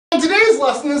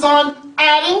lesson is on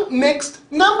adding mixed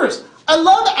numbers. I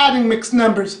love adding mixed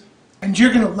numbers, and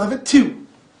you're going to love it too.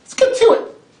 Let's get to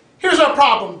it. Here's our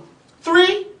problem.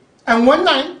 3 and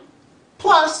 1/9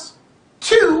 plus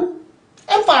 2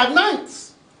 and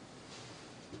 5/9.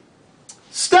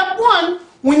 Step 1,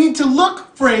 we need to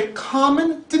look for a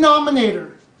common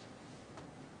denominator.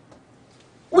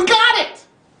 We got it!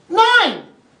 9!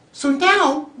 So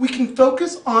now we can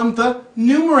focus on the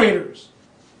numerators.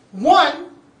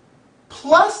 1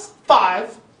 plus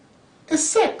 5 is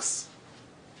 6.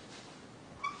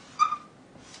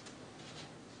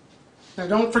 Now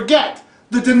don't forget,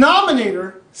 the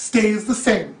denominator stays the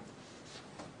same.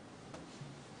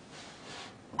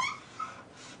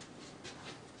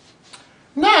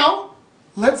 Now,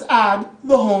 let's add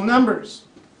the whole numbers.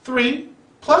 3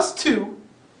 plus 2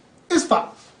 is 5.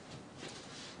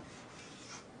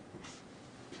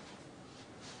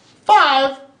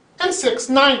 5 and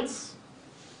 6/9.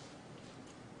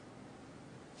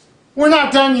 We're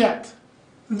not done yet.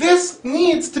 This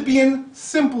needs to be in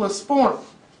simplest form.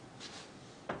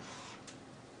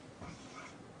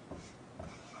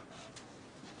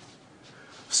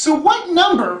 So what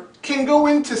number can go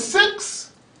into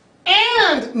 6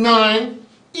 and 9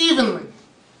 evenly?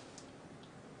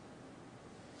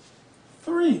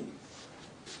 3.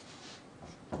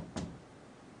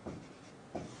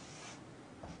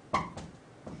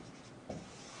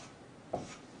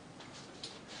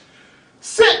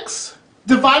 Six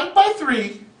divided by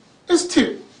 3 is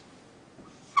 2.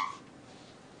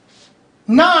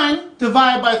 9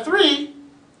 divided by 3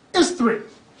 is 3.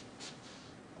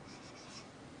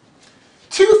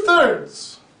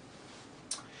 2/3.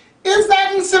 Is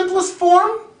that in simplest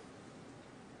form?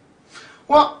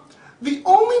 Well, the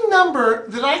only number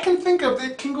that I can think of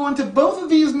that can go into both of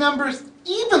these numbers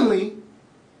evenly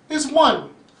is 1.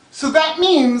 So that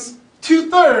means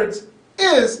 2/3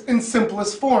 is in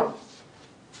simplest form.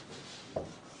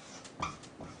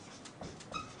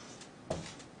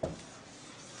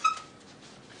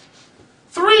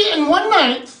 3 and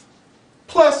 1/9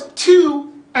 plus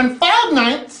 2 and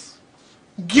 5/9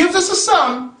 gives us a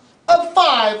sum of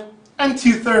 5 and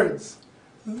 2/3.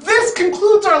 This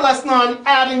concludes our lesson on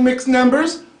adding mixed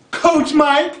numbers. Coach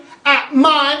Mike at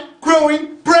My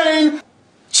Growing Brain.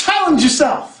 Challenge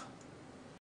yourself.